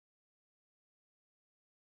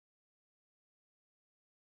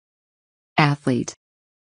Athlete.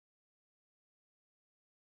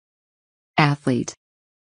 Athlete.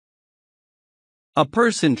 A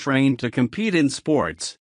person trained to compete in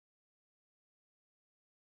sports.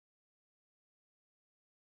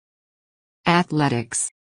 Athletics.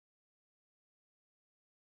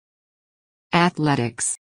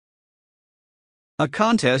 Athletics. A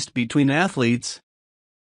contest between athletes.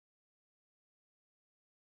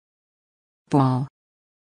 Ball.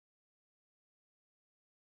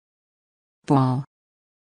 Ball.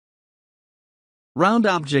 Round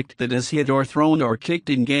object that is hit or thrown or kicked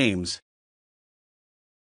in games.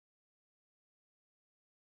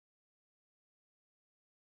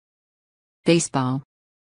 Baseball.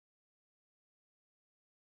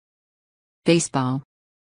 Baseball.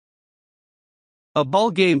 A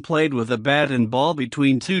ball game played with a bat and ball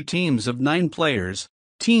between two teams of 9 players.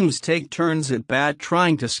 Teams take turns at bat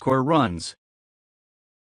trying to score runs.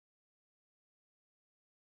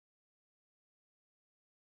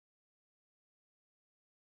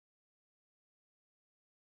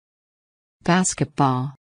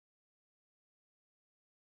 Basketball.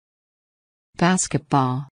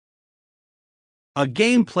 Basketball. A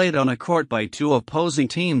game played on a court by 2 opposing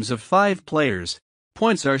teams of 5 players.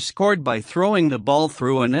 Points are scored by throwing the ball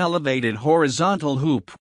through an elevated horizontal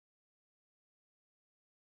hoop.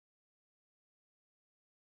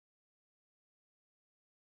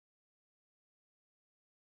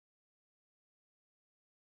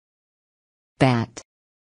 Bat.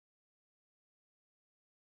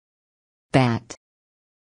 Bat.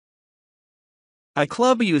 A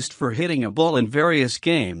club used for hitting a ball in various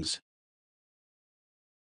games.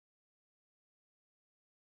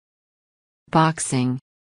 Boxing.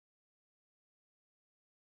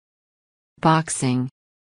 Boxing.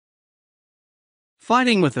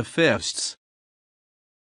 Fighting with the fists.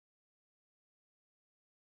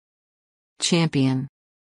 Champion.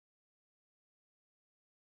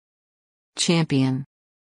 Champion.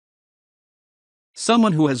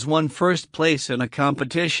 Someone who has won first place in a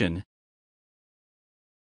competition.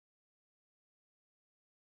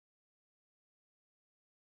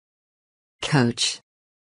 Coach.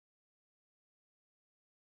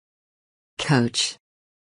 Coach.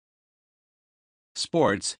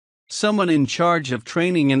 Sports. Someone in charge of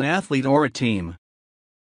training an athlete or a team.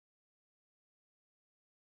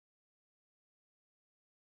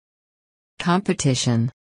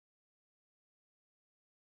 Competition.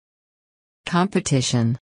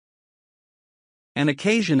 Competition. An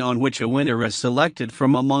occasion on which a winner is selected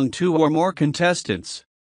from among 2 or more contestants.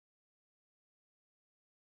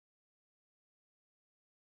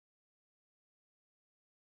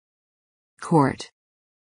 Court.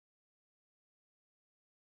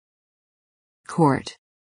 Court.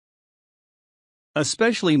 A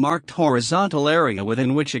specially marked horizontal area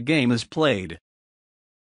within which a game is played.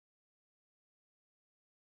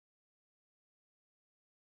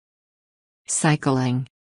 Cycling.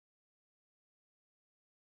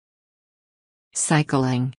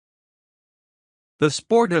 Cycling. The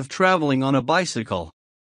sport of traveling on a bicycle.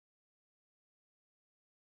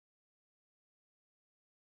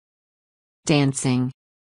 Dancing.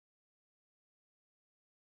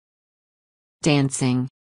 Dancing.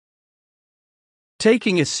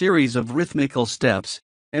 Taking a series of rhythmical steps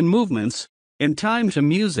and movements in time to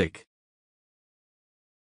music.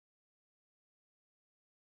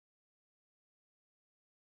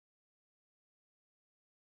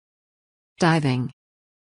 Diving.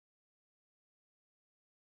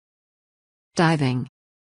 Diving.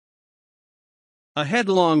 A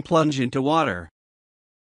headlong plunge into water.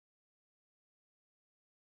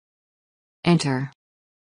 Enter.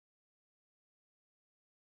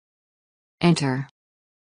 Enter.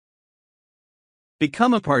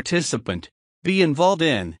 Become a participant. Be involved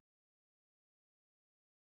in.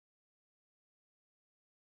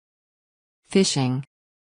 Fishing.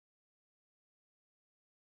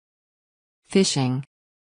 Fishing.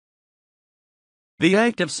 The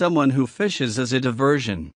act of someone who fishes as a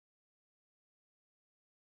diversion.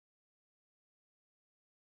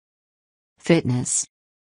 Fitness.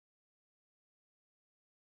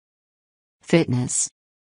 Fitness.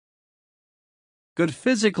 Good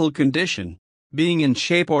physical condition. Being in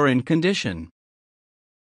shape or in condition.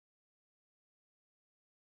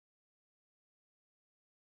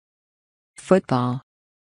 Football.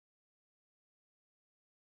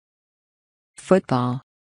 Football.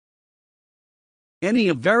 Any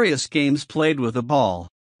of various games played with a ball,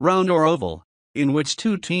 round or oval, in which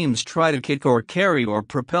 2 teams try to kick or carry or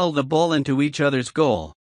propel the ball into each other's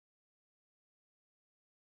goal.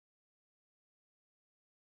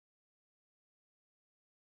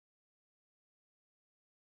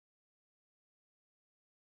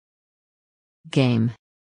 Game.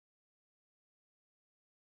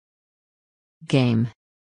 Game.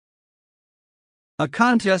 A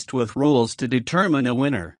contest with rules to determine a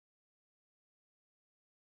winner.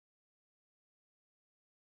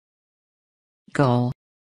 Goal.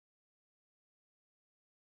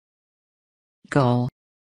 Goal.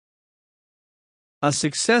 A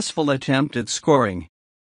successful attempt at scoring.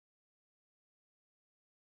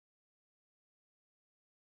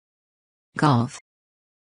 Golf.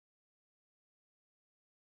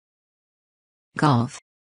 Golf.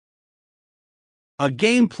 A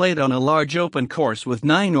game played on a large open course with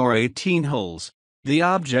 9 or 18 holes. The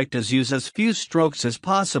object is use as few strokes as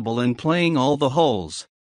possible in playing all the holes.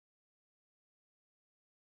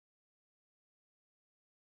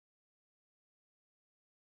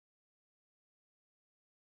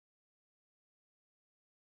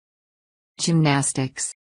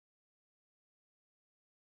 Gymnastics.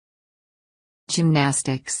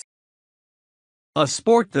 Gymnastics. A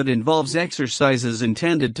sport that involves exercises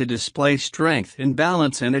intended to display strength and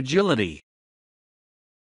balance and agility.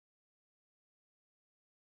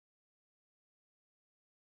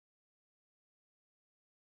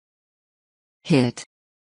 Hit.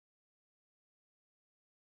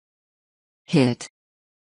 Hit.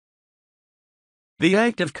 The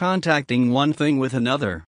act of contacting one thing with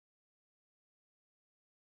another.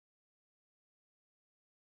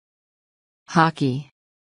 Hockey.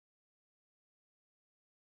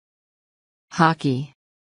 Hockey.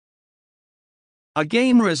 A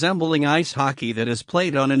game resembling ice hockey that is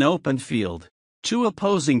played on an open field. Two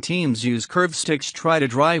opposing teams use curved sticks to try to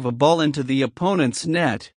drive a ball into the opponent's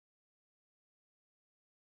net.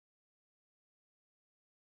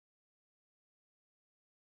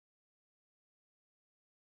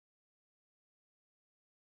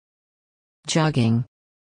 Jogging.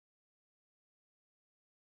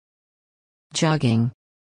 Jogging.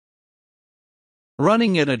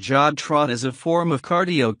 Running at a jog trot is a form of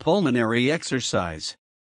cardiopulmonary exercise.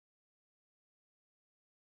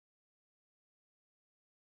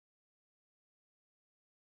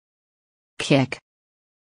 Kick.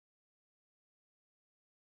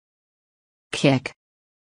 Kick.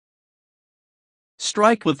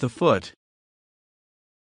 Strike with the foot.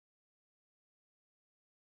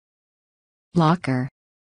 Locker.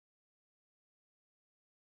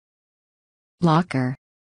 Locker.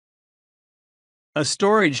 A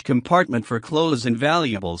storage compartment for clothes and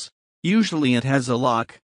valuables. Usually it has a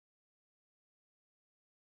lock.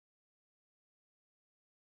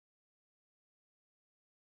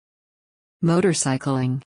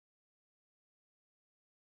 Motorcycling.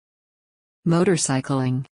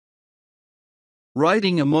 Motorcycling.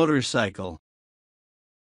 Riding a motorcycle.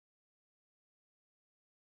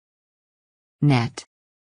 Net.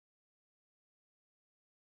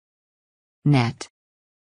 Net.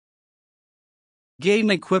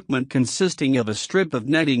 Game equipment consisting of a strip of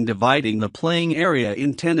netting dividing the playing area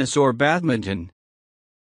in tennis or badminton.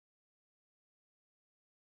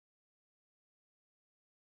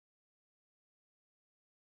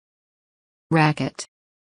 Racket.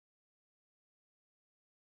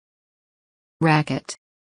 Racket.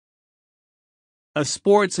 A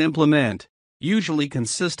sports implement, usually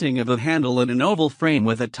consisting of a handle and an oval frame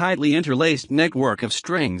with a tightly interlaced network of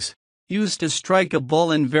strings, used to strike a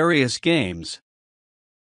ball in various games.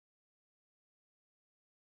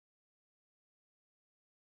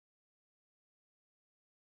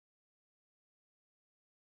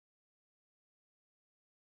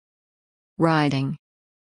 Riding.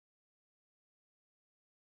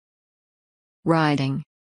 Riding.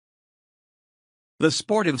 The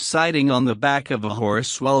sport of siding on the back of a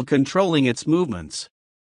horse while controlling its movements.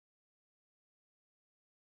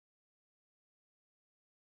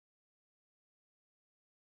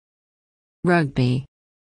 Rugby.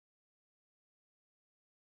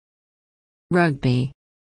 Rugby.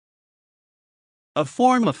 A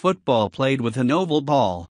form of football played with an oval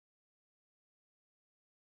ball.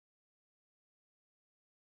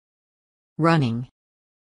 Running.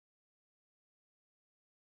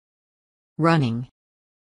 Running.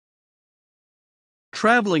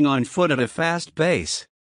 Traveling on foot at a fast pace.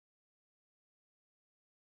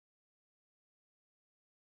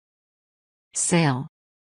 Sail.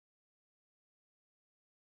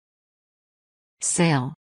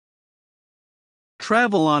 Sail.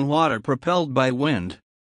 Travel on water propelled by wind.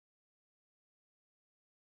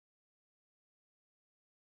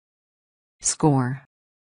 Score.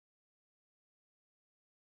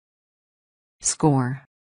 Score.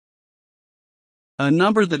 A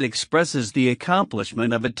number that expresses the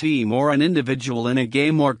accomplishment of a team or an individual in a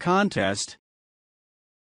game or contest.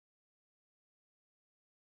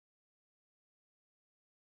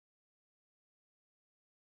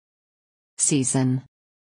 Season.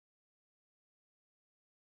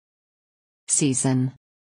 Season.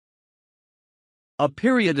 A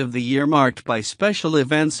period of the year marked by special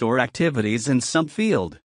events or activities in some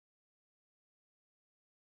field.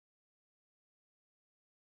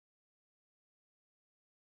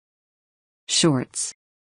 Shorts.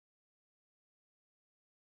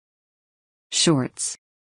 Shorts.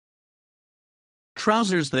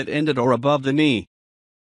 Trousers that ended or above the knee.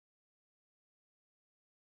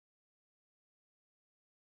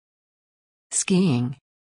 Skiing.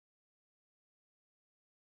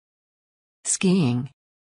 Skiing.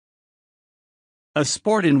 A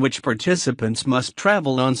sport in which participants must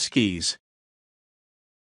travel on skis.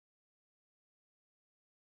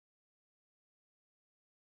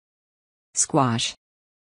 Squash.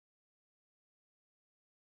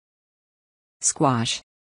 Squash.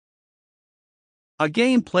 A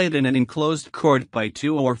game played in an enclosed court by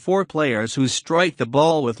 2 or 4 players who strike the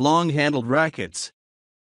ball with long-handled rackets.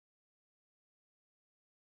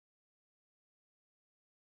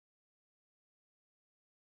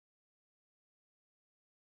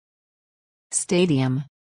 Stadium.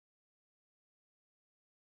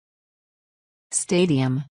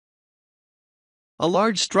 Stadium. A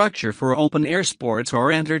large structure for open-air sports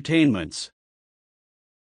or entertainments.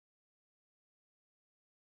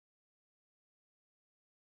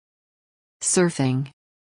 Surfing.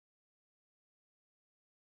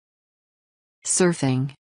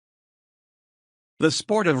 Surfing. The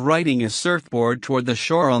sport of riding a surfboard toward the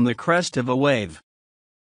shore on the crest of a wave.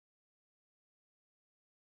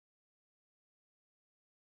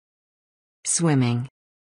 Swimming.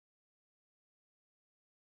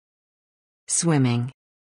 Swimming.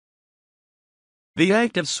 The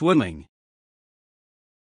act of swimming.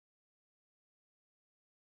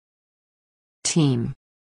 Team.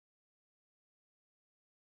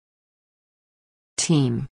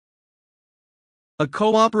 Team. A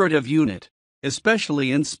cooperative unit,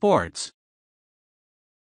 especially in sports.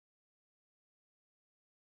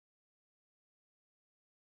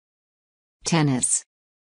 Tennis.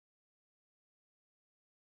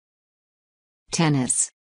 Tennis.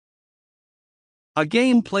 A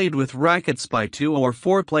game played with rackets by 2 or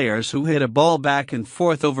 4 players who hit a ball back and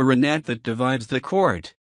forth over a net that divides the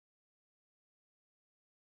court.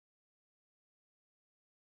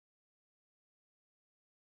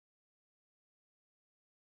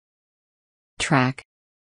 Track.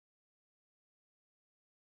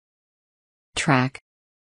 Track.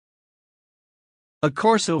 A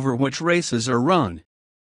course over which races are run.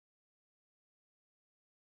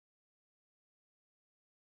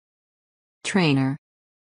 Trainer.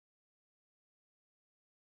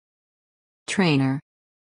 Trainer.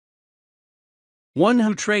 One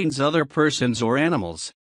who trains other persons or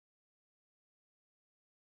animals.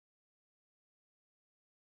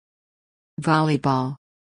 Volleyball.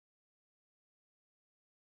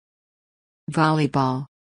 Volleyball.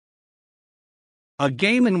 A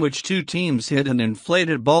game in which 2 teams hit an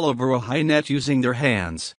inflated ball over a high net using their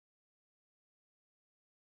hands.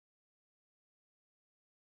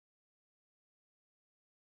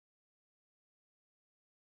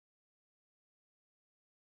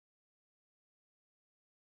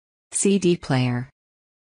 CD player.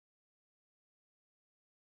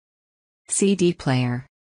 CD player.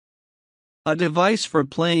 A device for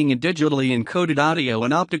playing a digitally encoded audio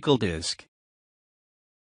and optical disc.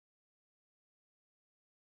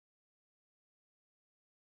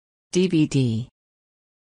 DVD.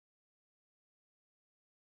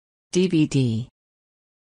 DVD.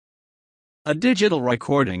 A digital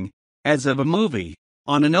recording, as of a movie,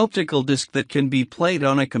 on an optical disc that can be played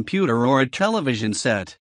on a computer or a television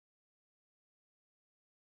set.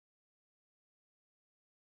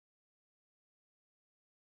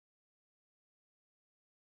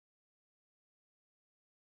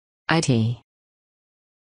 IT.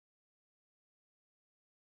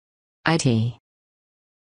 IT.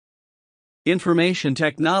 Information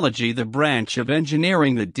technology, the branch of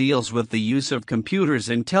engineering that deals with the use of computers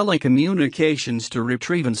and telecommunications to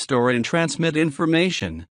retrieve and store and transmit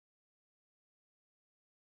information.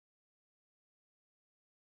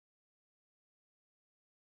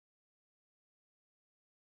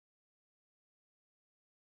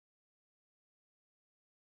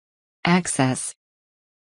 Access.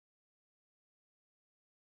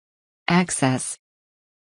 Access.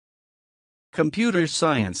 Computer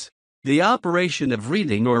science, the operation of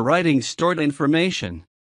reading or writing stored information.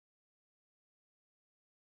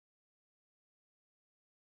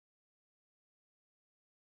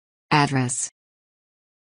 Address.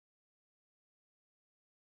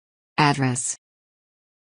 Address.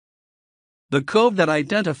 The code that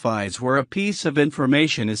identifies where a piece of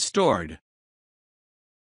information is stored.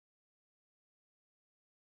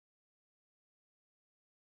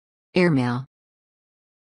 Airmail.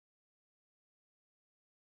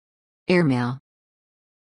 Airmail.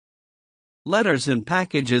 Letters and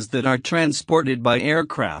packages that are transported by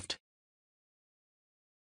aircraft.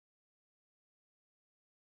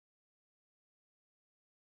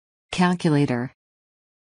 Calculator.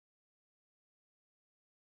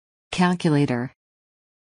 Calculator.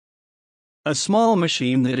 A small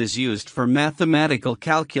machine that is used for mathematical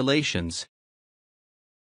calculations.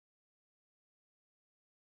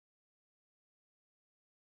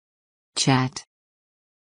 Chat.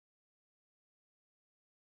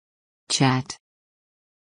 Chat.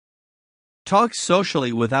 Talk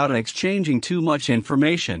socially without exchanging too much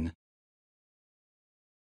information.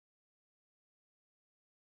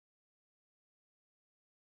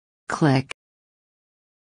 Click.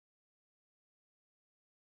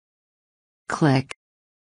 Click.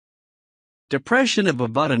 Depression of a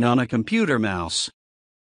button on a computer mouse.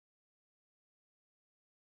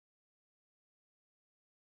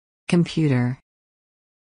 Computer.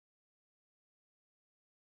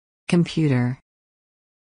 Computer.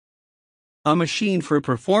 A machine for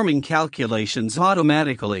performing calculations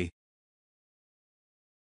automatically.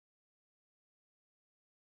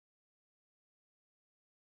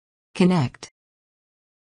 Connect.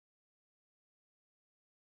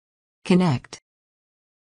 Connect.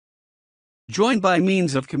 Join by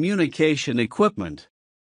means of communication equipment.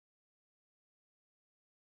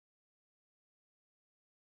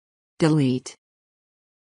 Delete.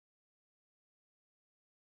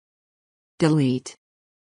 Delete.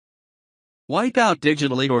 Wipe out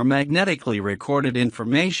digitally or magnetically recorded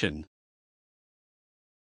information.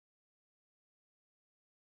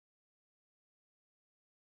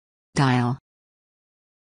 Dial.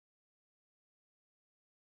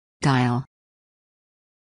 Dial.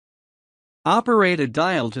 Operate a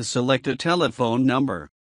dial to select a telephone number.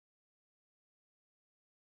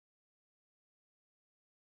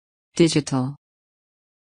 Digital.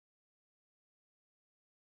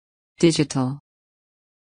 Digital.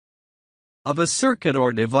 Of a circuit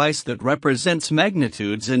or device that represents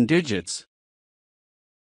magnitudes and digits.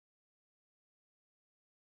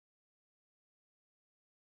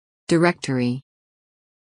 Directory.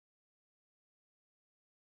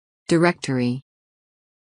 Directory.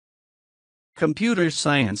 Computer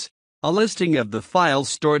science, a listing of the files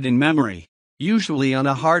stored in memory, usually on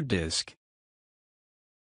a hard disk.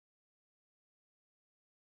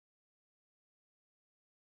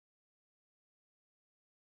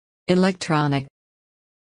 Electronic.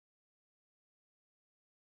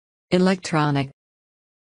 Electronic.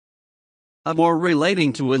 Of or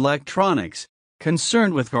relating to electronics,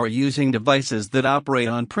 concerned with or using devices that operate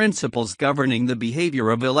on principles governing the behavior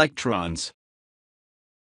of electrons.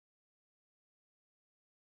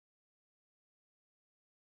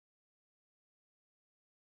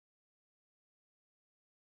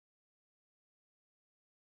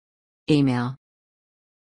 Email.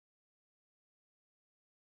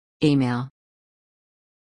 Email.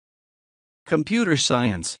 Computer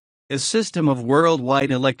science, a system of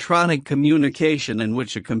worldwide electronic communication in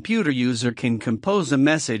which a computer user can compose a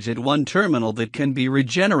message at one terminal that can be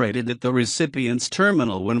regenerated at the recipient's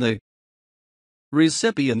terminal when the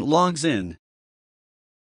recipient logs in.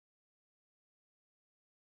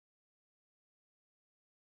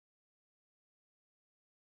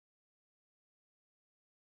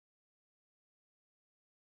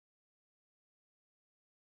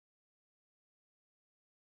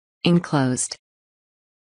 Enclosed.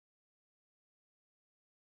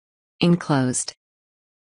 Enclosed.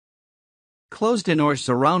 Closed in or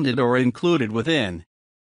surrounded or included within.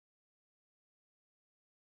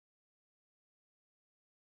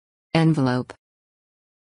 Envelope.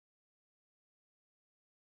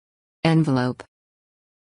 Envelope.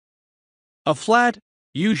 A flat,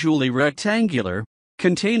 usually rectangular,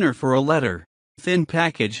 container for a letter, thin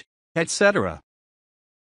package, etc.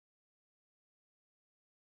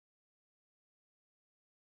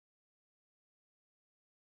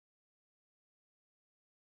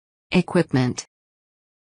 Equipment.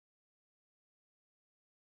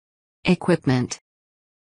 Equipment.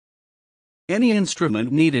 Any instrument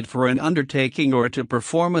needed for an undertaking or to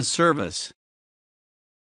perform a service.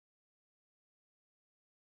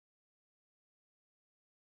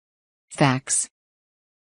 Fax.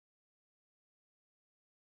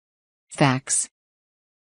 Fax.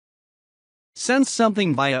 Send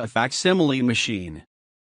something via a facsimile machine.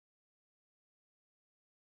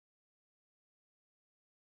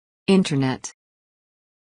 Internet.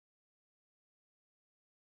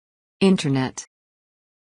 Internet.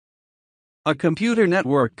 A computer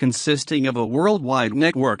network consisting of a worldwide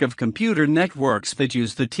network of computer networks that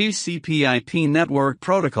use the TCP/IP network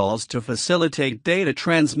protocols to facilitate data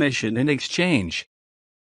transmission and exchange.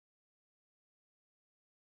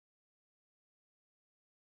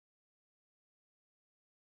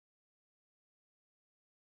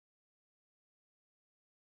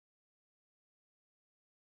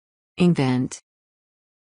 Invent.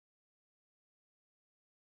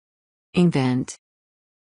 Invent.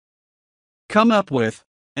 Come up with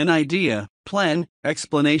an idea, plan,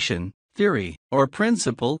 explanation, theory, or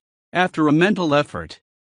principle after a mental effort.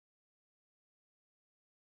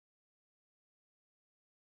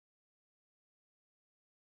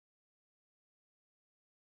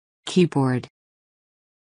 Keyboard.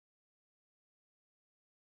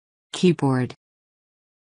 Keyboard.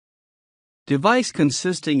 Device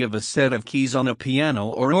consisting of a set of keys on a piano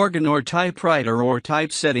or organ or typewriter or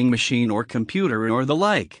typesetting machine or computer or the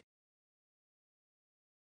like.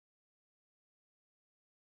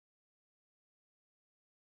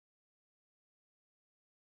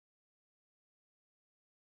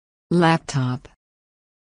 Laptop.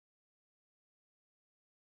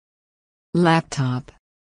 Laptop.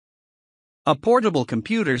 A portable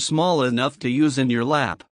computer small enough to use in your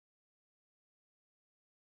lap.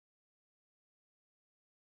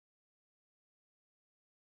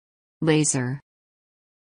 Laser.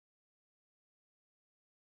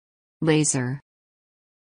 Laser.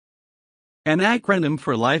 An acronym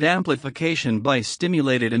for light amplification by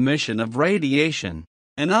stimulated emission of radiation.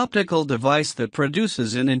 An optical device that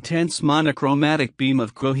produces an intense monochromatic beam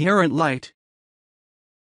of coherent light.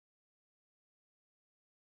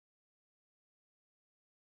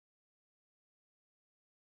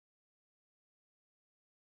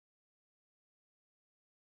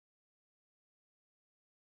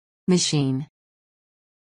 Machine.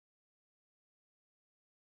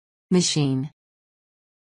 Machine.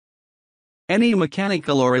 Any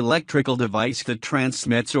mechanical or electrical device that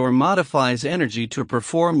transmits or modifies energy to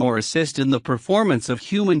perform or assist in the performance of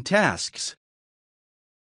human tasks.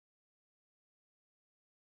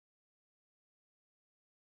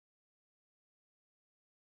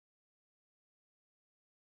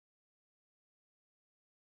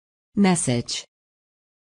 Message.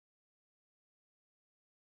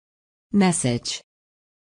 Message.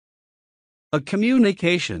 A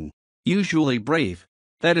communication, usually brief,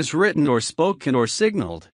 that is written or spoken or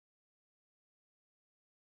signaled.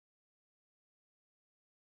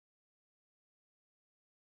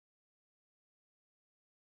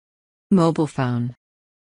 Mobile phone.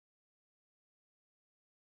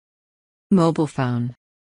 Mobile phone.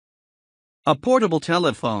 A portable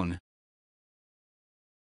telephone.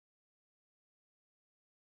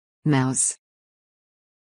 Mouse.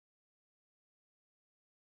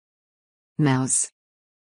 Mouse.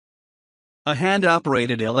 A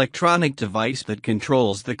hand-operated electronic device that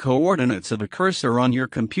controls the coordinates of a cursor on your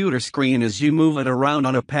computer screen as you move it around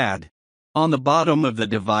on a pad. On the bottom of the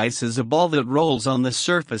device is a ball that rolls on the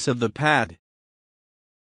surface of the pad.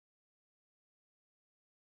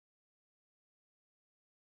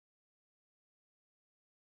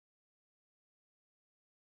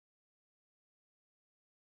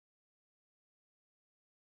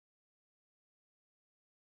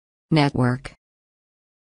 Network.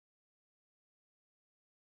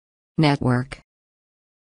 Network.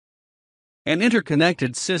 An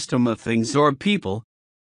interconnected system of things or people.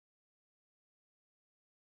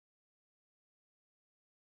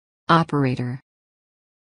 Operator.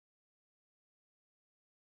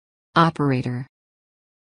 Operator.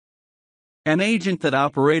 An agent that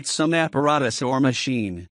operates some apparatus or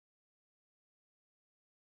machine.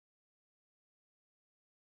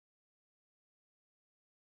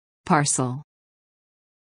 Parcel.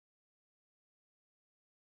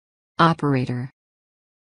 Operator.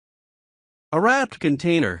 A wrapped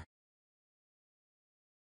container.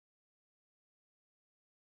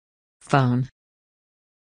 Phone.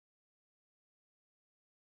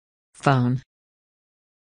 Phone.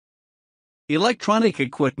 Electronic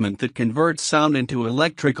equipment that converts sound into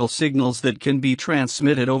electrical signals that can be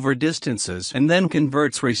transmitted over distances and then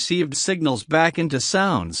converts received signals back into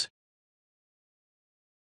sounds.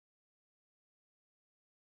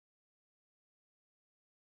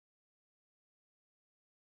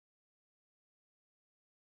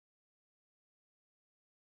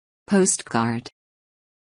 Postcard.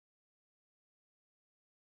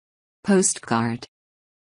 Postcard.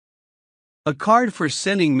 A card for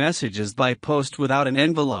sending messages by post without an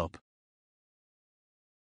envelope.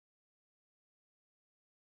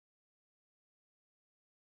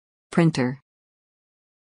 Printer.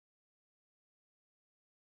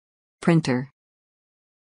 Printer.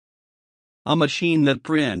 A machine that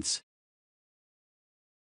prints.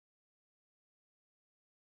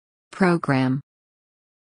 Program.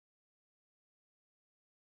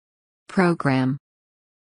 Program.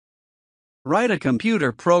 Write a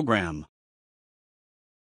computer program.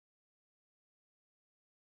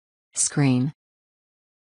 Screen.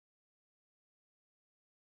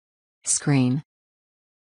 Screen.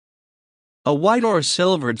 A white or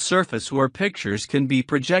silvered surface where pictures can be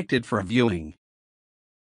projected for viewing.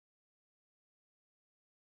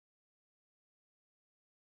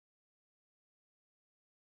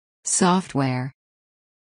 Software.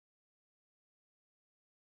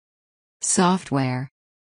 Software.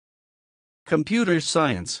 Computer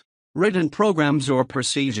science. Written programs or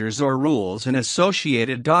procedures or rules and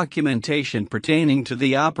associated documentation pertaining to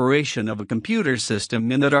the operation of a computer system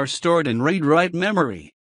and that are stored in read-write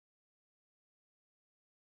memory.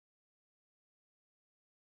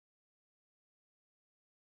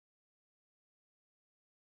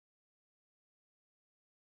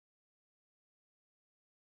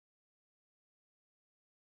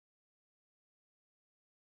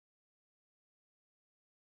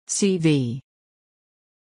 CV.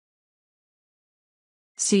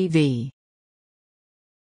 CV.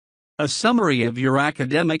 A summary of your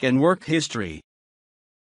academic and work history.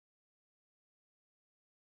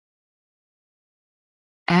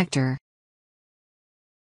 Actor.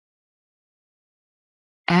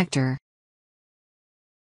 Actor.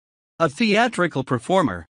 A theatrical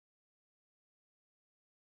performer.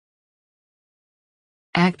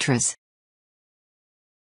 Actress.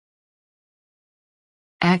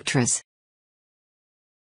 Actress.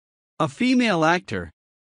 A female actor.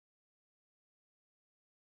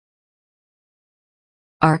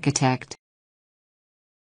 Architect.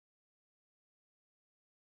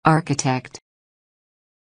 Architect.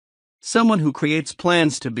 Someone who creates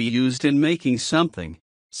plans to be used in making something,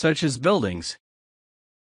 such as buildings.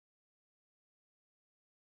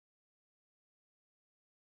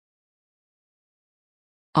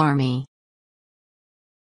 Army.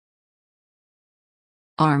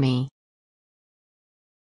 Army.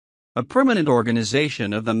 A permanent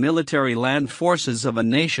organization of the military land forces of a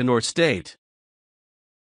nation or state.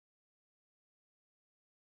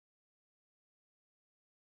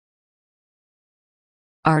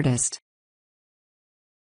 Artist.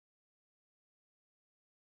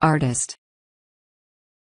 Artist.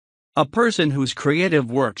 A person whose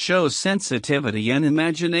creative work shows sensitivity and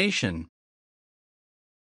imagination.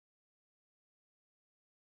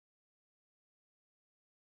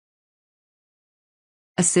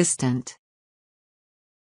 Assistant.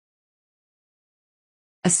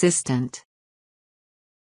 Assistant.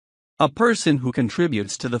 A person who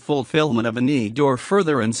contributes to the fulfillment of a need or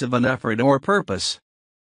furtherance of an effort or purpose.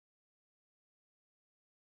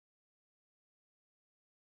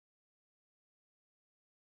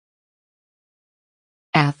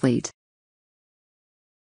 Athlete.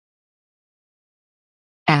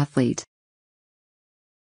 Athlete.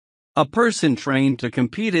 A person trained to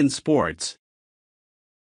compete in sports.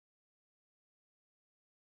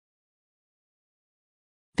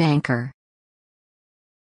 Banker.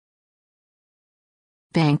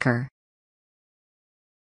 Banker.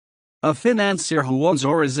 A financier who owns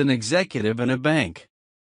or is an executive in a bank.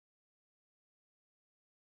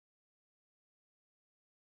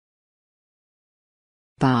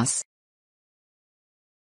 Boss.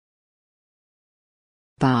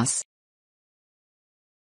 Boss.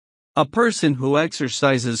 A person who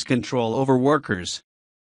exercises control over workers.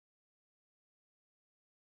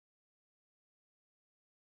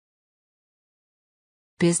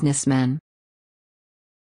 Businessman.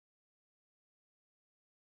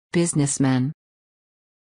 Businessman.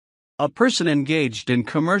 A person engaged in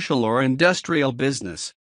commercial or industrial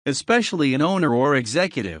business, especially an owner or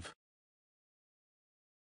executive.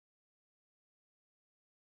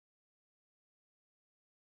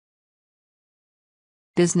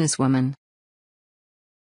 Businesswoman.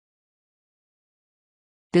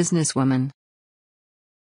 Businesswoman.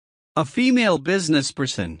 A female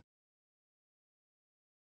businessperson.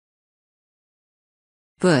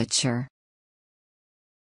 Butcher.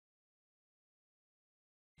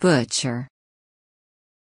 Butcher.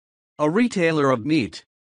 A retailer of meat.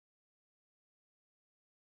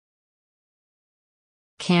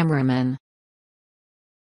 Cameraman.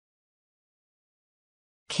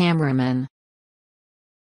 Cameraman.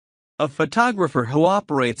 A photographer who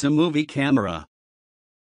operates a movie camera.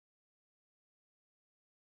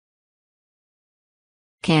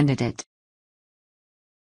 Candidate.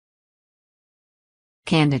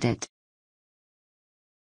 Candidate.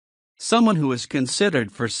 Someone who is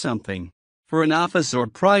considered for something, for an office or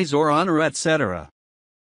prize or honor, etc.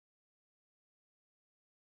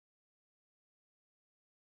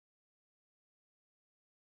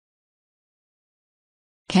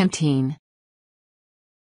 Canteen.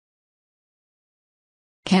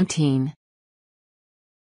 Canteen.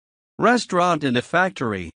 Restaurant and a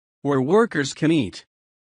factory, where workers can eat.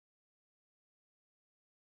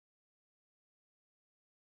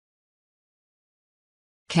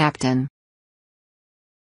 Captain.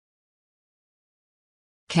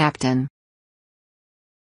 Captain.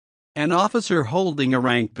 An officer holding a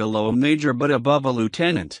rank below a major but above a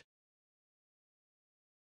lieutenant.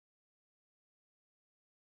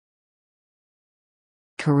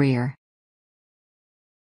 Career.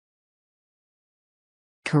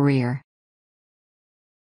 Career.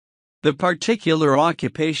 The particular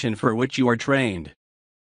occupation for which you are trained.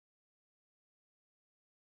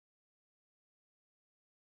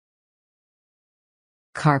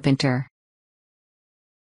 Carpenter.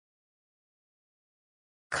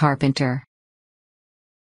 Carpenter.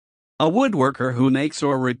 A woodworker who makes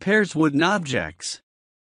or repairs wooden objects.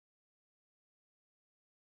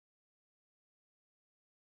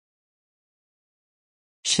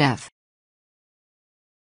 Chef.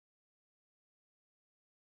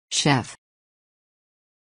 Chef.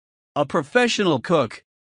 A professional cook.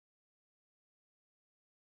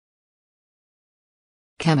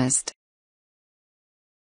 Chemist.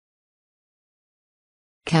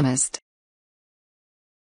 Chemist.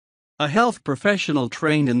 A health professional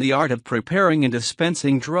trained in the art of preparing and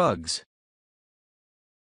dispensing drugs.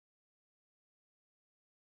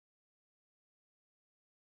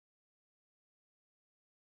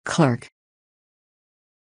 Clerk.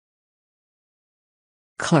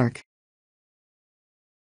 Clerk.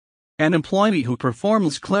 An employee who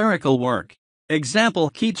performs clerical work. Example,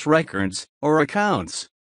 keeps records or accounts.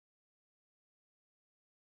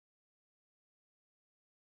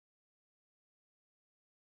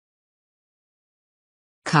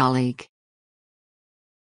 Colleague.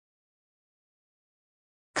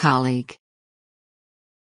 Colleague.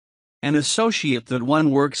 An associate that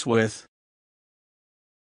one works with.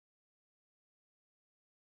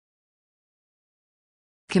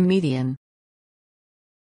 Comedian.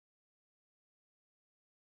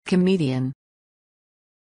 Comedian.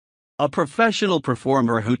 A professional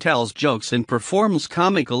performer who tells jokes and performs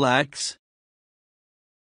comical acts.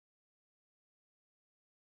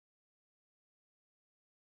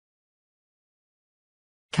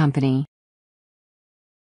 Company.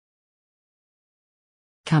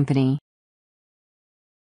 Company.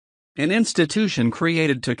 An institution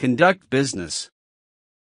created to conduct business.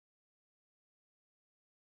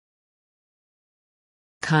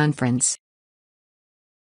 Conference.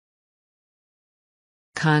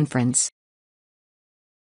 Conference.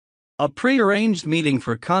 A prearranged meeting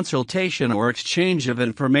for consultation or exchange of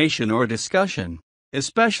information or discussion,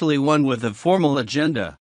 especially one with a formal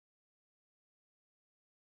agenda.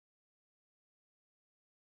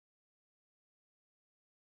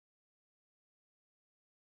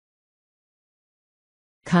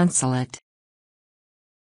 Consulate.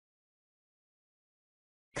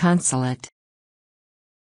 Consulate.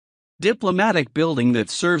 Diplomatic building that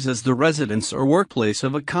serves as the residence or workplace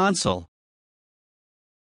of a consul.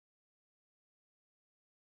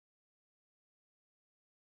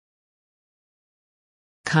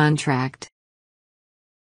 Contract.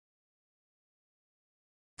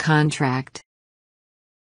 Contract.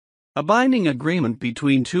 A binding agreement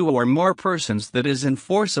between two or more persons that is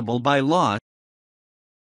enforceable by law.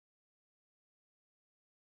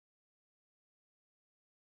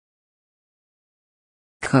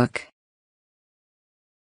 Cook.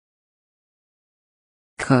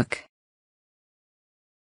 Cook.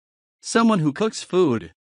 Someone who cooks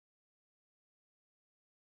food.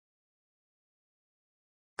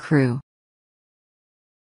 Crew.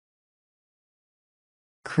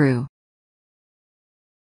 Crew.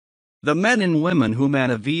 The men and women who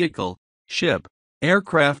man a vehicle, ship,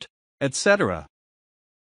 aircraft, etc.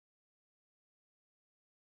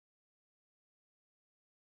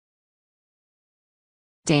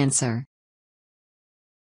 Dancer.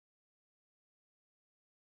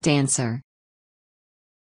 Dancer.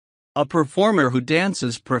 A performer who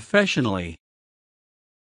dances professionally.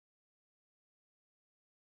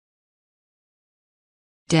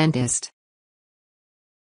 Dentist.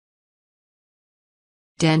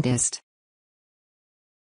 Dentist.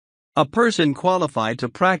 A person qualified to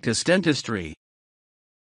practice dentistry.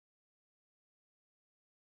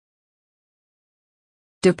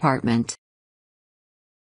 Department.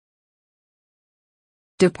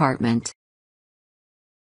 Department.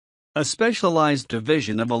 A specialized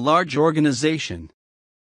division of a large organization.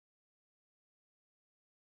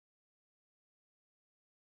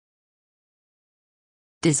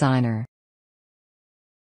 Designer.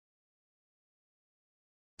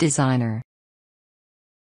 Designer.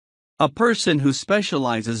 A person who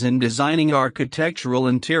specializes in designing architectural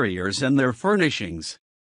interiors and their furnishings.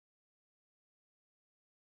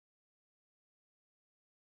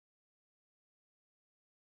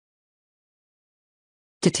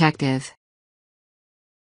 Detective.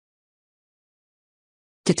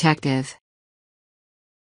 Detective.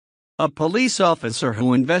 A police officer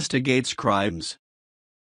who investigates crimes.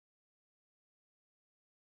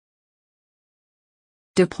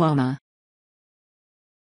 Diploma.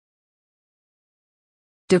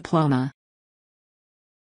 Diploma.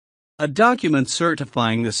 A document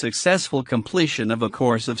certifying the successful completion of a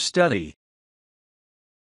course of study.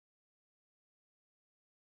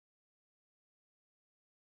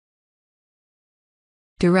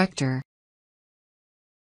 Director.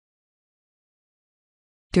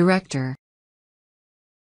 Director.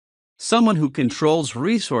 Someone who controls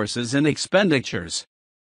resources and expenditures.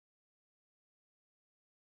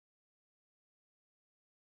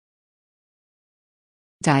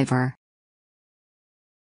 Diver.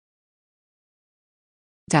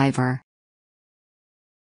 Diver.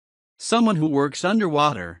 Someone who works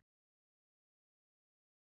underwater.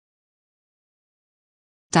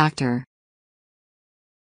 Doctor.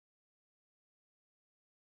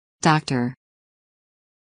 Doctor.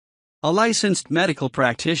 A licensed medical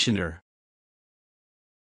practitioner.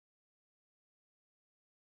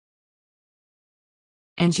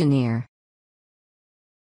 Engineer.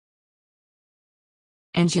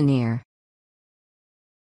 Engineer.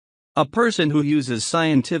 A person who uses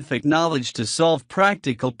scientific knowledge to solve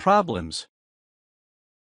practical problems.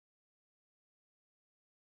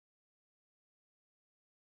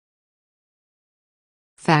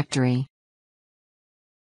 Factory.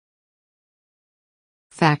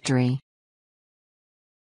 Factory.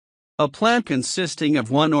 A plant consisting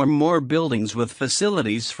of one or more buildings with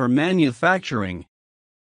facilities for manufacturing.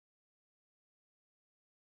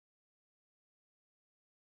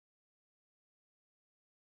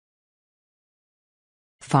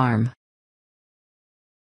 Farm.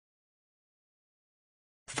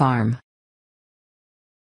 Farm.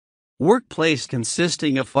 Workplace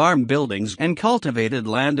consisting of farm buildings and cultivated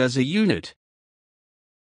land as a unit.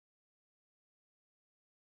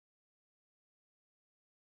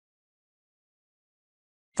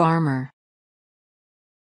 Farmer.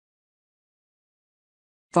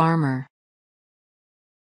 Farmer.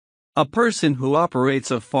 A person who operates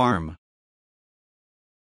a farm.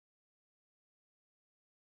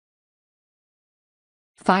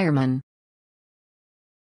 Fireman.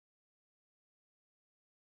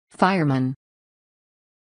 Fireman.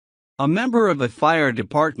 A member of a fire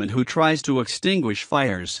department who tries to extinguish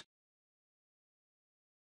fires.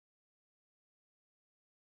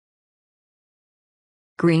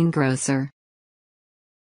 Greengrocer.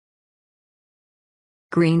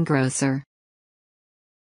 Greengrocer.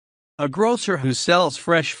 A grocer who sells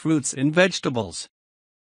fresh fruits and vegetables.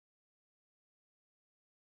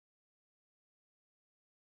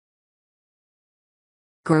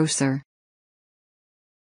 Grocer.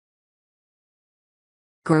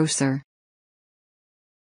 Grocer.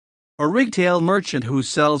 A retail merchant who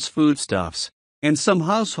sells foodstuffs and some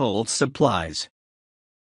household supplies.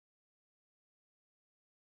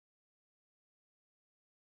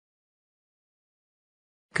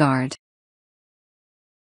 Guard.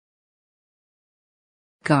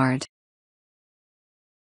 Guard.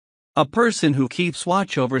 A person who keeps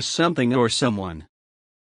watch over something or someone.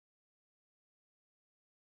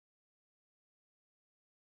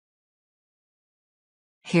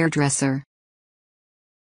 Hairdresser.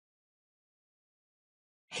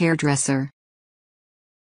 Hairdresser.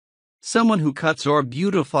 Someone who cuts or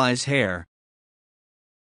beautifies hair.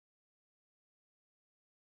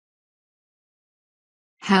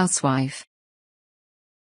 Housewife.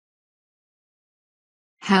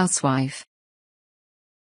 Housewife.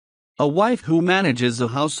 A wife who manages a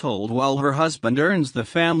household while her husband earns the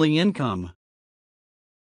family income.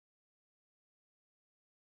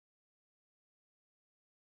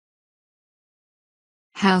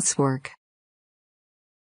 Housework.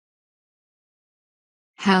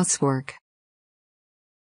 Housework.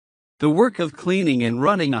 The work of cleaning and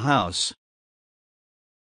running a house.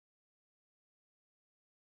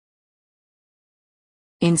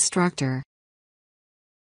 Instructor.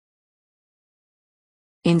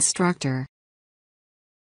 Instructor.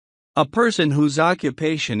 A person whose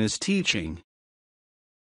occupation is teaching.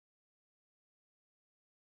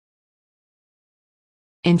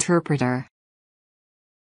 Interpreter.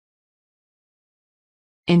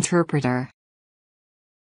 Interpreter.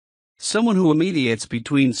 Someone who mediates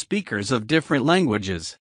between speakers of different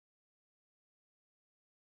languages.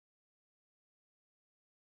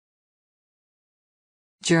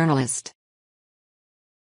 Journalist.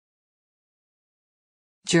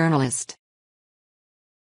 Journalist.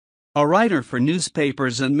 A writer for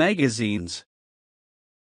newspapers and magazines.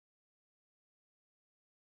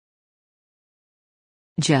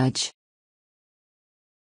 Judge.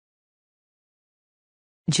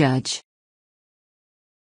 Judge.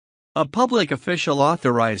 A public official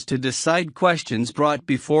authorized to decide questions brought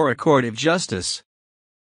before a court of justice.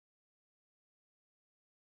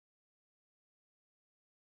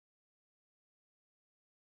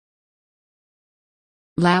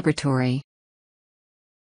 Laboratory.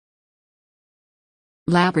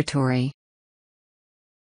 Laboratory.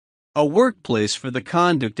 A workplace for the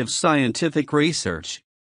conduct of scientific research.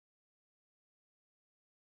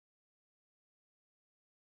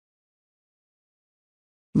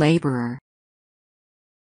 Laborer.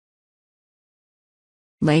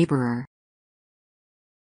 Laborer.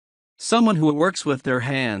 Someone who works with their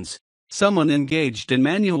hands, someone engaged in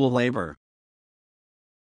manual labor.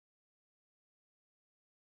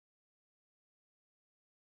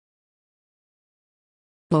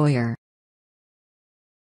 Lawyer.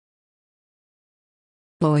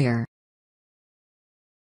 Lawyer.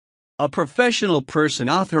 A professional person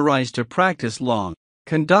authorized to practice law,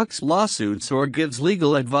 conducts lawsuits or gives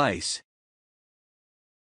legal advice.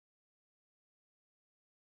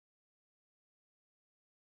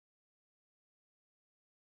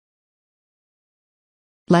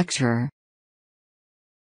 Lecturer.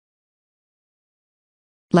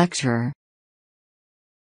 Lecturer.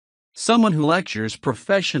 Someone who lectures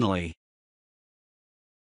professionally.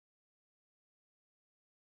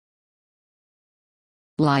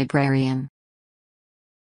 Librarian.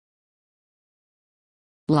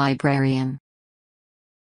 Librarian.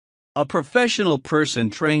 A professional person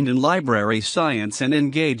trained in library science and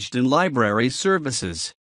engaged in library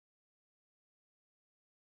services.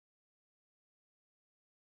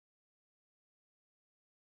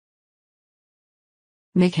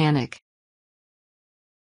 Mechanic.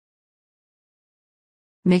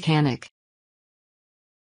 Mechanic.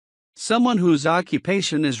 Someone whose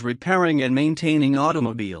occupation is repairing and maintaining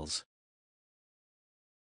automobiles.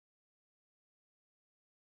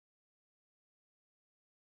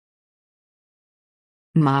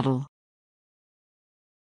 Model.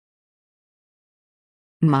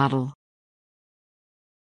 Model.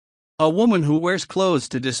 A woman who wears clothes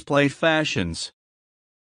to display fashions.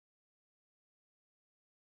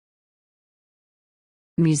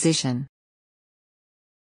 Musician.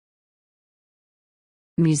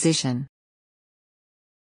 Musician.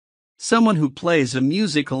 Someone who plays a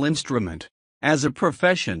musical instrument, as a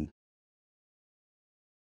profession.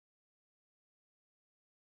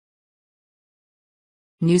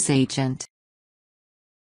 Newsagent.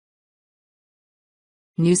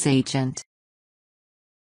 Newsagent.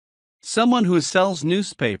 Someone who sells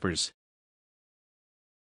newspapers.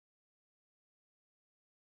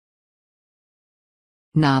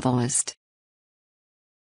 Novelist.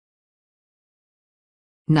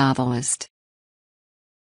 Novelist.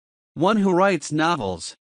 One who writes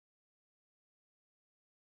novels.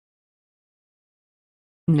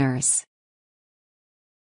 Nurse.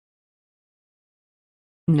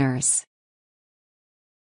 Nurse.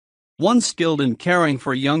 One skilled in caring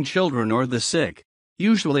for young children or the sick,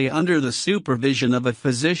 usually under the supervision of a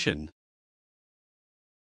physician.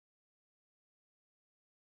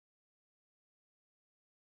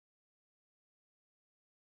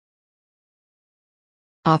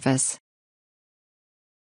 Office.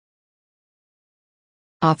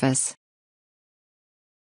 Office.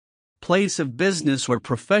 Place of business where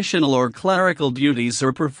professional or clerical duties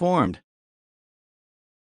are performed.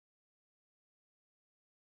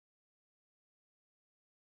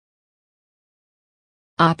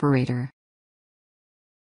 Operator.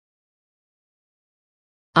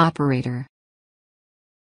 Operator.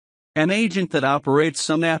 An agent that operates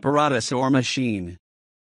some apparatus or machine.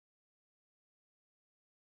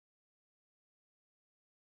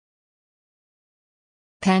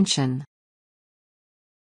 Pension.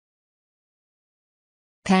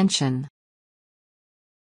 Pension.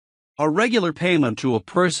 A regular payment to a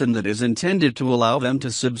person that is intended to allow them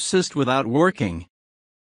to subsist without working.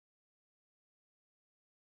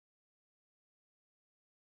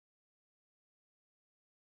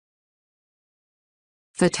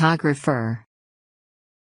 Photographer.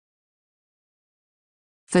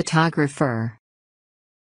 Photographer.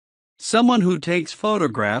 Someone who takes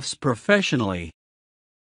photographs professionally.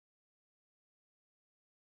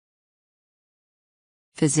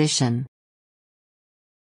 Physician.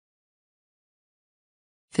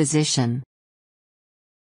 Physician.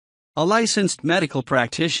 A licensed medical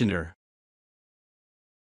practitioner.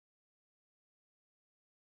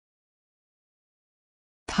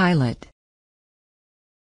 Pilot.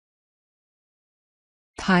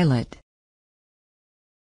 Pilot.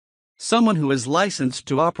 Someone who is licensed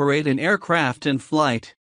to operate an aircraft in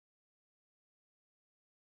flight.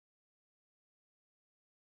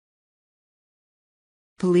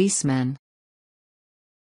 Policeman.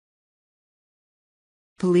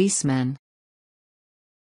 Policeman.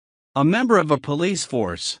 A member of a police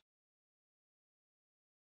force.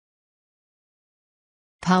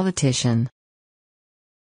 Politician.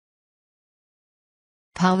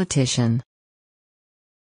 Politician.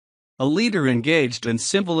 A leader engaged in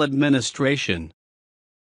civil administration.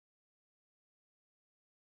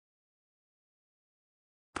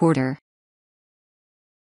 Porter.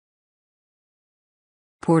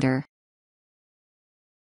 Porter.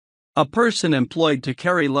 A person employed to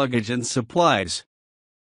carry luggage and supplies.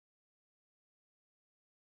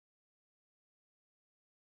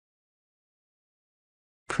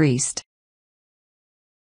 Priest.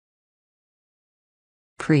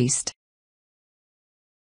 Priest.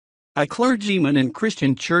 A clergyman in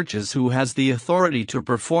Christian churches who has the authority to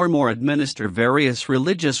perform or administer various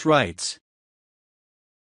religious rites.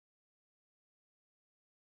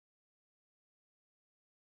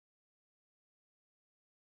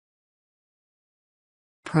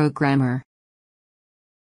 Programmer.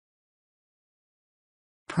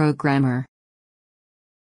 Programmer.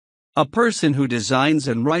 A person who designs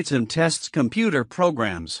and writes and tests computer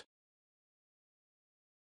programs.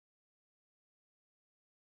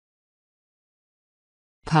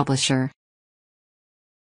 Publisher.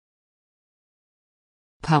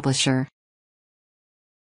 Publisher.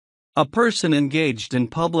 A person engaged in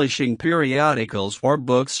publishing periodicals or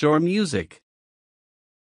books or music.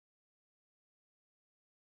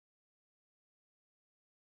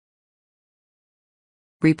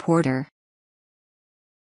 Reporter.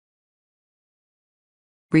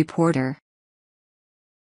 Reporter.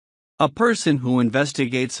 A person who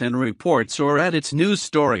investigates and reports or edits news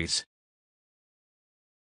stories.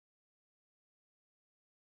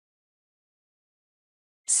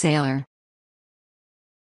 Sailor.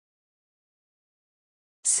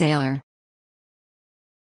 Sailor.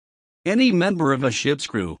 Any member of a ship's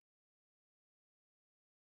crew.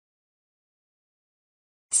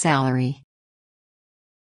 Salary.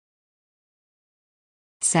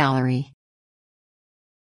 Salary.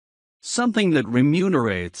 Something that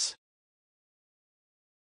remunerates.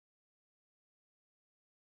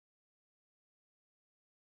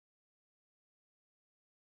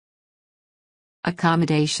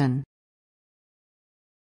 Accommodation.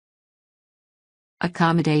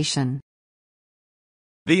 Accommodation.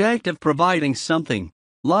 The act of providing something,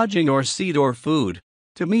 lodging or seat or food,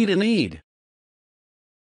 to meet a need.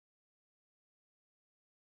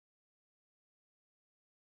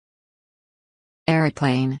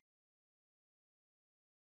 Airplane.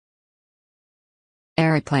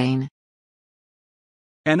 Airplane.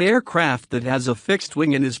 An aircraft that has a fixed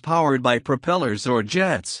wing and is powered by propellers or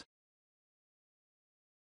jets.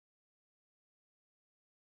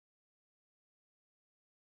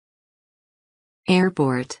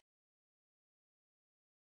 Airport.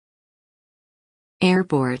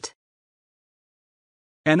 Airport.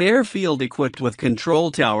 An airfield equipped with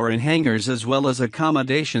control tower and hangars as well as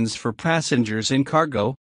accommodations for passengers and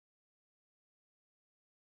cargo.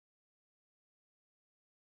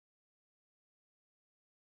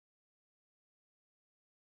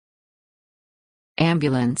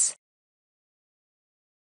 Ambulance.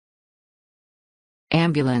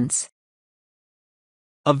 Ambulance.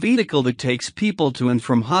 A vehicle that takes people to and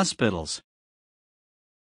from hospitals.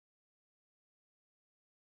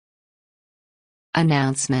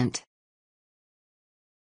 Announcement.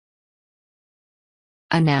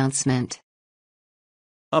 Announcement.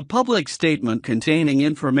 A public statement containing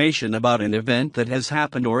information about an event that has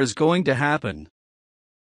happened or is going to happen.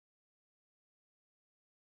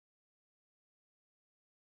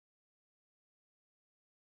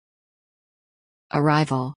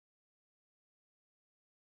 Arrival.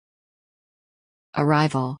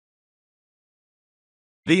 Arrival.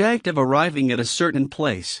 The act of arriving at a certain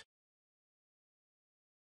place.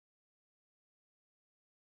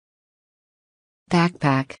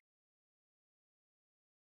 Backpack.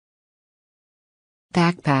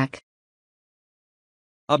 Backpack.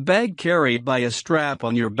 A bag carried by a strap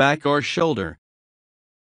on your back or shoulder.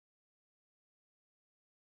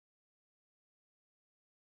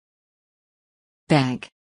 Bag.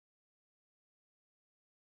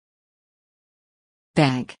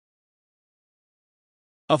 Bag.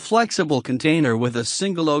 A flexible container with a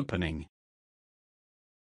single opening.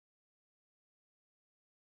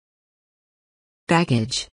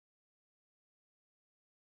 Baggage.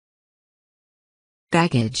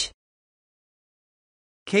 Baggage.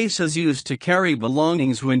 Cases used to carry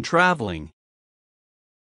belongings when traveling.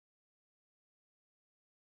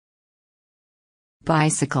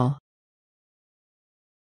 Bicycle.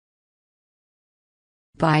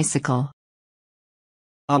 Bicycle.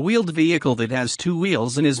 A wheeled vehicle that has two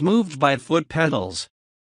wheels and is moved by foot pedals.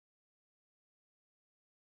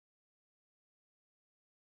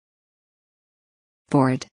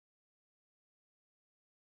 Board.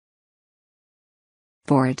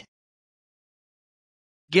 Board.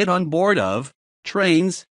 Get on board of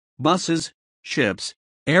trains, buses, ships,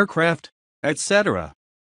 aircraft, etc.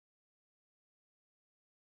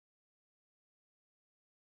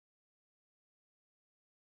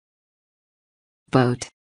 Boat.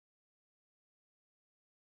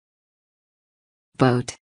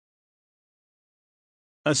 Boat.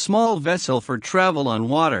 A small vessel for travel on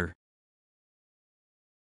water.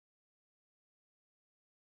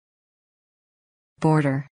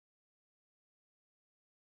 Border.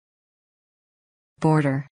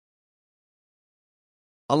 Border.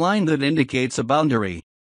 A line that indicates a boundary.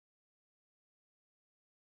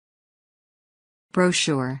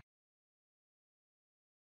 Brochure.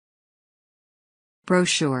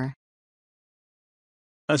 Brochure.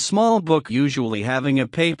 A small book usually having a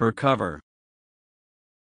paper cover.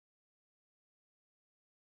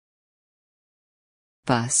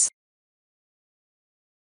 Bus.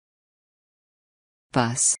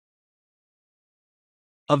 Bus.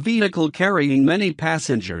 A vehicle carrying many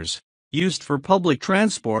passengers, used for public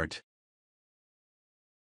transport.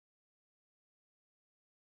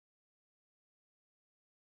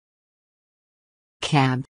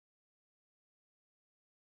 Cab.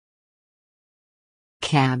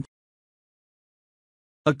 Cab.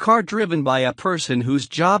 A car driven by a person whose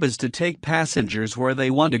job is to take passengers where they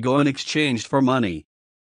want to go in exchange for money.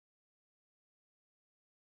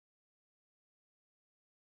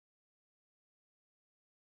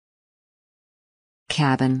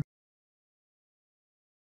 Cabin.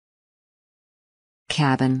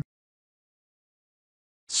 Cabin.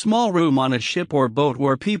 Small room on a ship or boat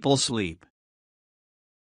where people sleep.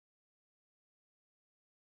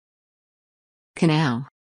 Canal.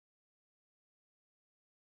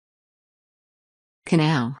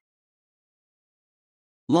 Canal.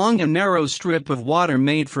 Long and narrow strip of water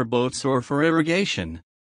made for boats or for irrigation.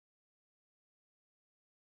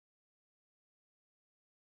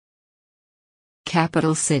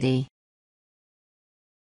 Capital city.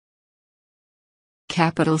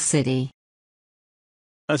 Capital city.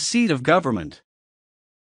 A seat of government.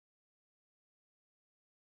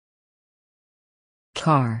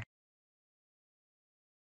 Car.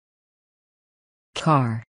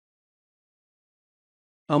 Car.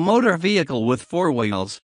 A motor vehicle with four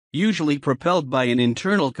wheels, usually propelled by an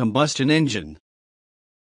internal combustion engine.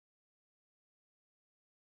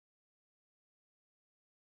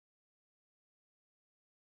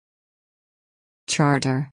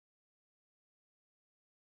 Charter.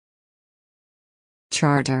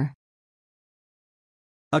 Charter.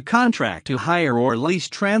 A contract to hire or lease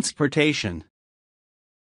transportation.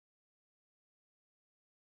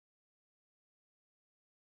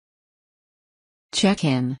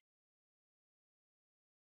 Check-in.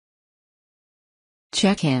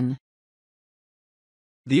 Check-in.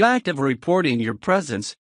 The act of reporting your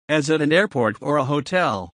presence, as at an airport or a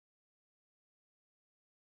hotel.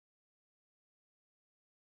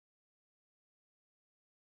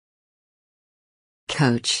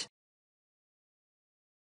 Coach.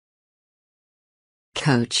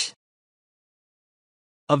 Coach.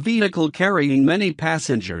 A vehicle carrying many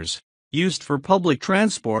passengers, used for public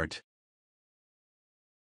transport.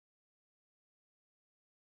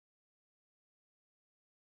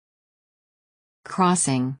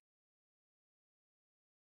 Crossing.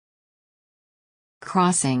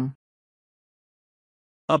 Crossing.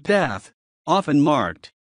 A path, often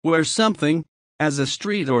marked, where something, as a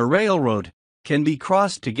street or railroad, can be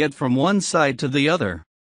crossed to get from one side to the other.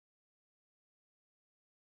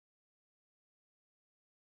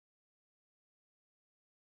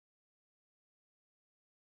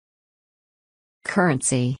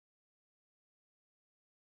 Currency.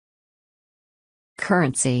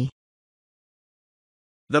 Currency.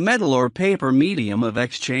 The metal or paper medium of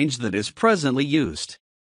exchange that is presently used.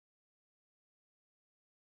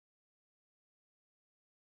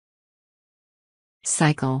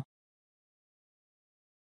 Cycle.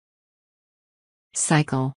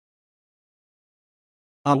 Cycle.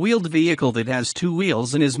 A wheeled vehicle that has two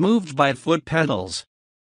wheels and is moved by foot pedals.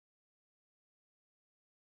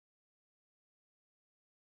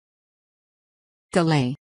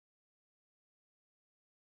 Delay.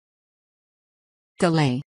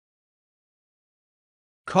 Delay.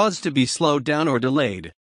 caused to be slowed down or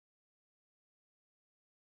delayed.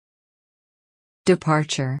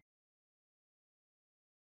 Departure.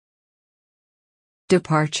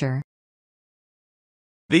 Departure.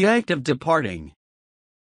 The act of departing.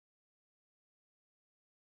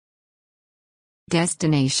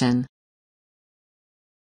 Destination.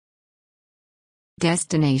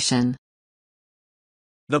 Destination.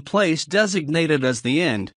 The place designated as the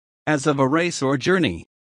end, as of a race or journey.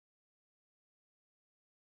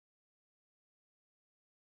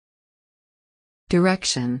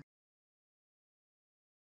 Direction.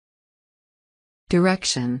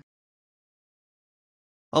 Direction.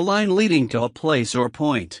 A line leading to a place or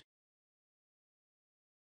point.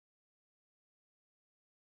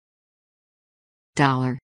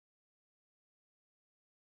 Dollar.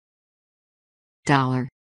 Dollar.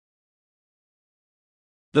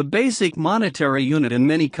 The basic monetary unit in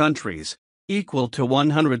many countries, equal to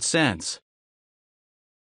 100 cents.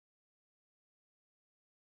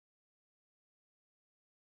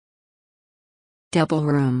 Double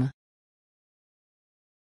room.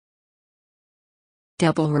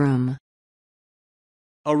 Double room.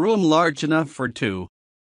 A room large enough for two.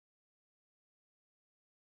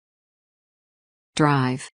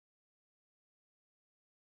 Drive.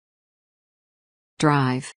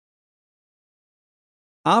 Drive.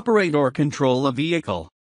 Operate or control a vehicle.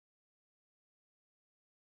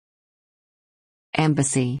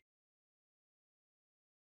 Embassy.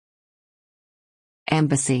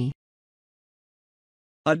 Embassy.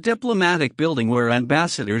 A diplomatic building where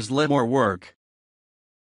ambassadors live or work.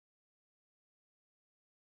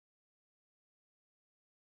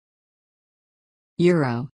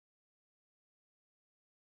 Euro.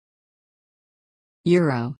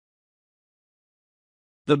 Euro.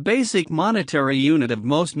 The basic monetary unit of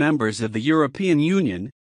most members of the European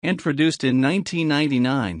Union, introduced in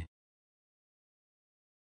 1999.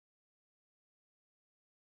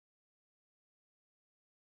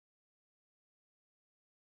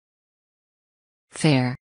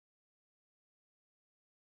 Fare.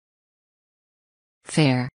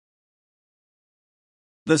 Fare.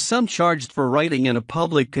 The sum charged for riding in a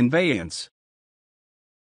public conveyance.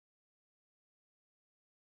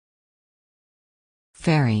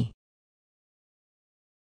 Ferry.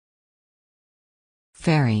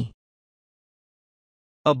 Ferry.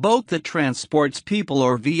 A boat that transports people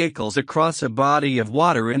or vehicles across a body of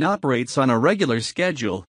water and operates on a regular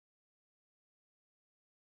schedule.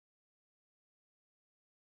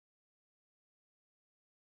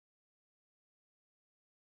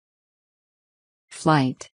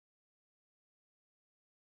 Flight.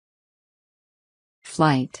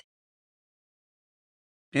 Flight.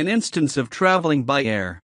 An instance of traveling by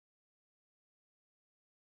air.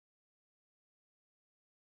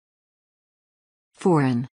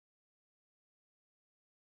 Foreign.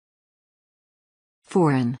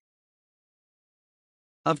 Foreign.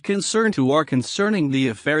 Of concern to or concerning the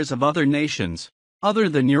affairs of other nations, other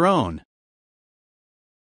than your own.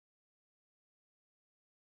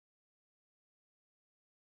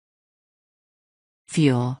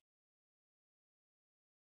 Fuel.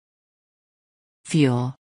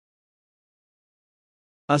 Fuel.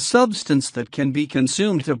 A substance that can be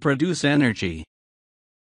consumed to produce energy.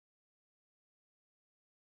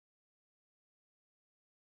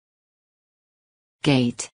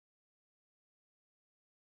 Gate.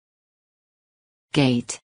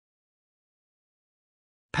 Gate.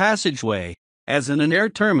 Passageway, as in an air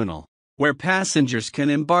terminal, where passengers can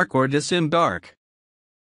embark or disembark.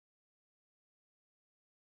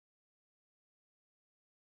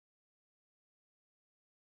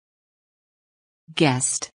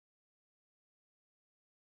 Guest.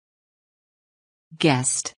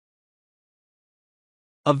 Guest.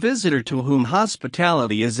 A visitor to whom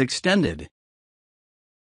hospitality is extended.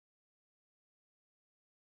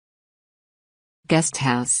 Guest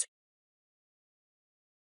house.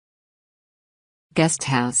 Guest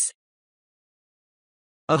house.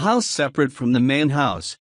 A house separate from the main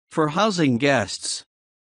house, for housing guests.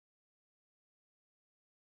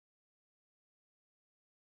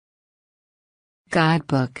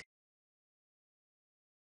 Guidebook.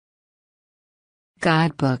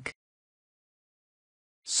 Guidebook.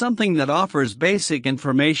 Something that offers basic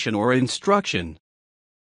information or instruction.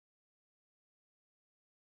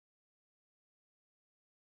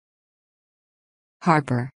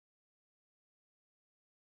 Harbor.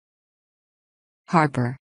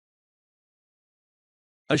 Harbor.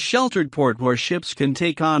 A sheltered port where ships can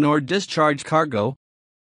take on or discharge cargo.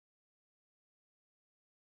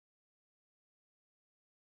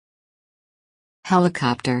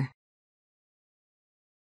 Helicopter.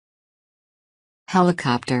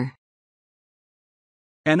 Helicopter.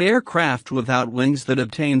 An aircraft without wings that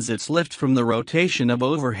obtains its lift from the rotation of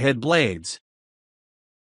overhead blades.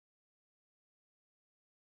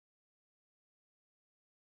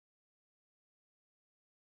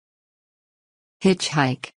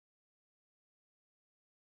 Hitchhike.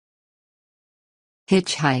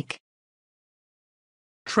 Hitchhike.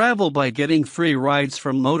 Travel by getting free rides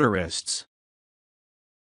from motorists.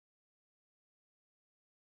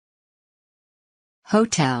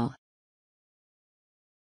 Hotel.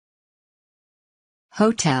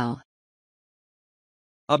 Hotel.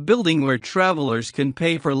 A building where travelers can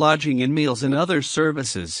pay for lodging and meals and other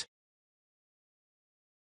services.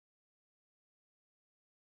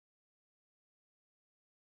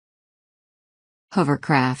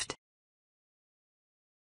 Hovercraft.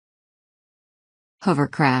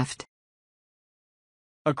 Hovercraft.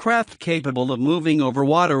 A craft capable of moving over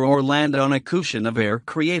water or land on a cushion of air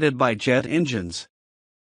created by jet engines.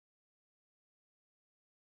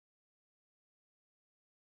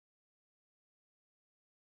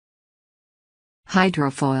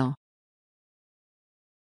 Hydrofoil.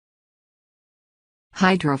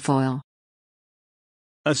 Hydrofoil.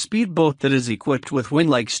 A speedboat that is equipped with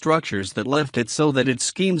wing-like structures that lift it so that it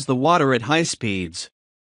skims the water at high speeds.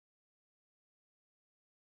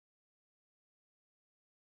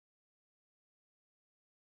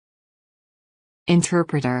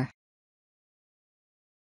 Interpreter.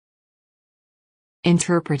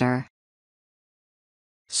 Interpreter.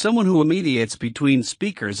 Someone who mediates between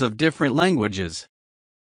speakers of different languages.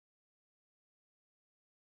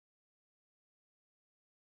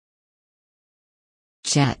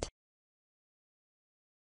 Jet.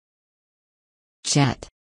 Jet.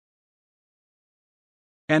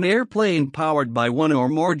 An airplane powered by one or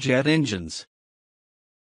more jet engines.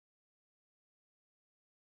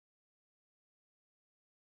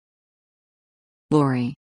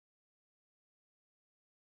 Lorry.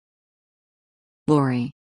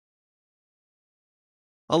 Lorry.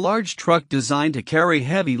 A large truck designed to carry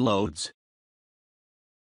heavy loads.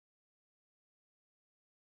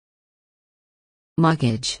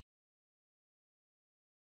 Muggage.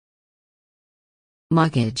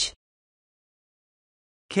 Muggage.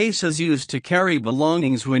 Cases used to carry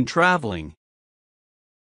belongings when traveling.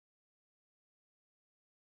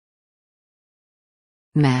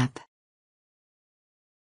 Map.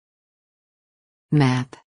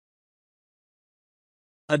 Map.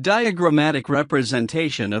 A diagrammatic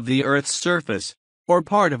representation of the Earth's surface, or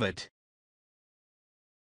part of it.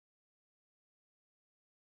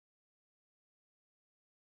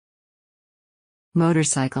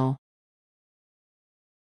 Motorcycle.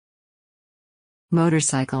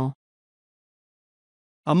 Motorcycle.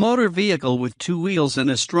 A motor vehicle with two wheels and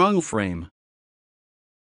a strong frame.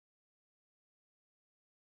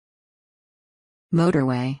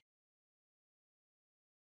 Motorway.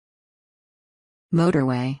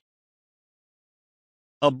 Motorway.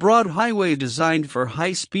 A broad highway designed for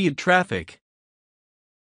high-speed traffic.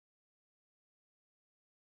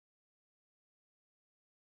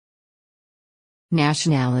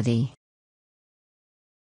 Nationality.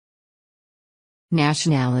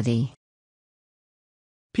 Nationality.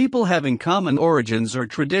 People having common origins or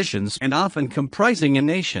traditions and often comprising a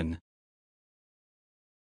nation.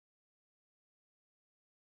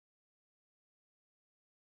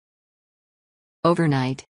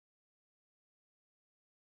 Overnight.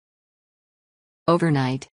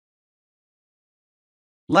 Overnight.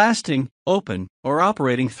 Lasting, open, or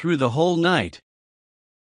operating through the whole night.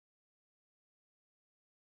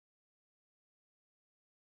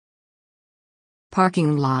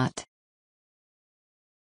 Parking lot.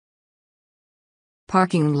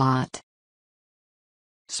 Parking lot.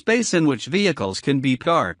 Space in which vehicles can be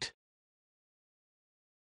parked.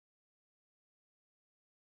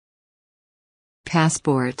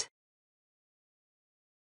 Passport.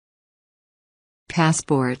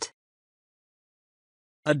 Passport.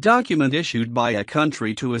 A document issued by a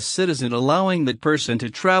country to a citizen allowing that person to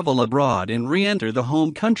travel abroad and re-enter the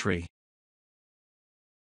home country.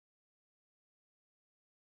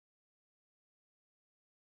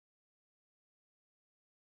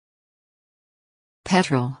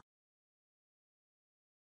 Petrol.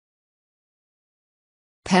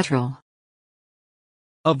 Petrol.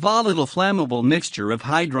 A volatile flammable mixture of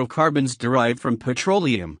hydrocarbons derived from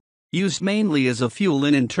petroleum, used mainly as a fuel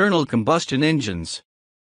in internal combustion engines.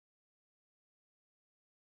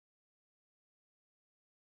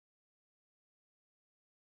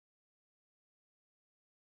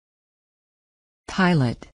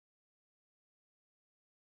 Pilot.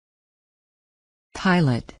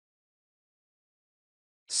 Pilot.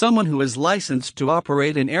 Someone who is licensed to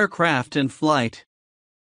operate an aircraft in flight.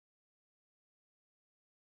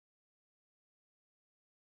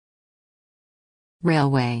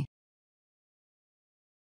 Railway.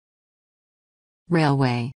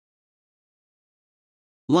 Railway.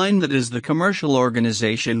 Line that is the commercial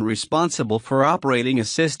organization responsible for operating a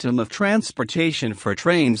system of transportation for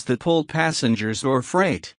trains that pull passengers or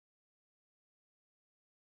freight.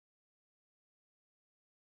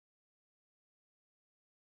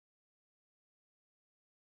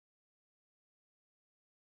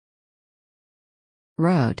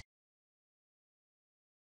 Road.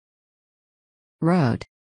 Road.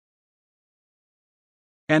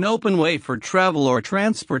 An open way for travel or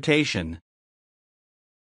transportation.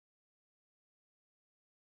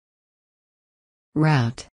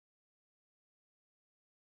 Route.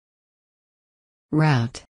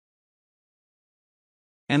 Route.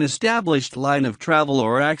 An established line of travel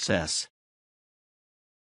or access.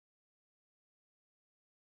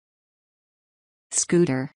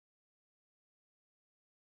 Scooter.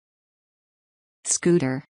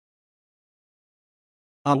 Scooter.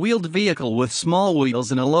 A wheeled vehicle with small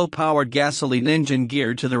wheels and a low-powered gasoline engine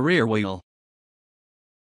geared to the rear wheel.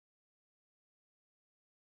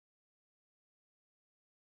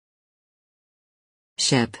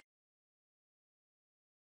 Ship.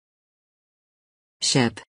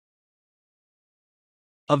 Ship.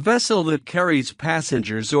 A vessel that carries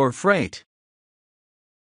passengers or freight.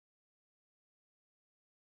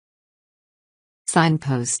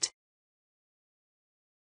 Signpost.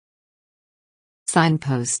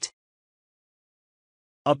 Signpost.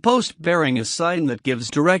 A post bearing a sign that gives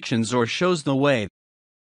directions or shows the way.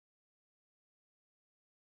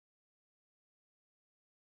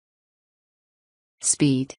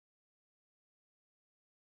 Speed.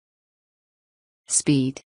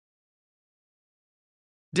 Speed.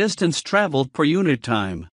 Distance traveled per unit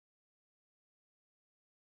time.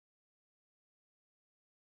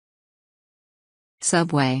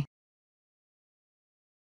 Subway.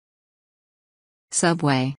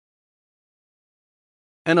 Subway.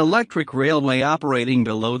 An electric railway operating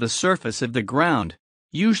below the surface of the ground,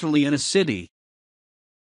 usually in a city.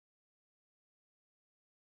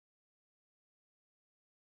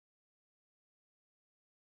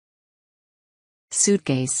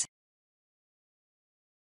 Suitcase.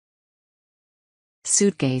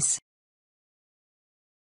 Suitcase.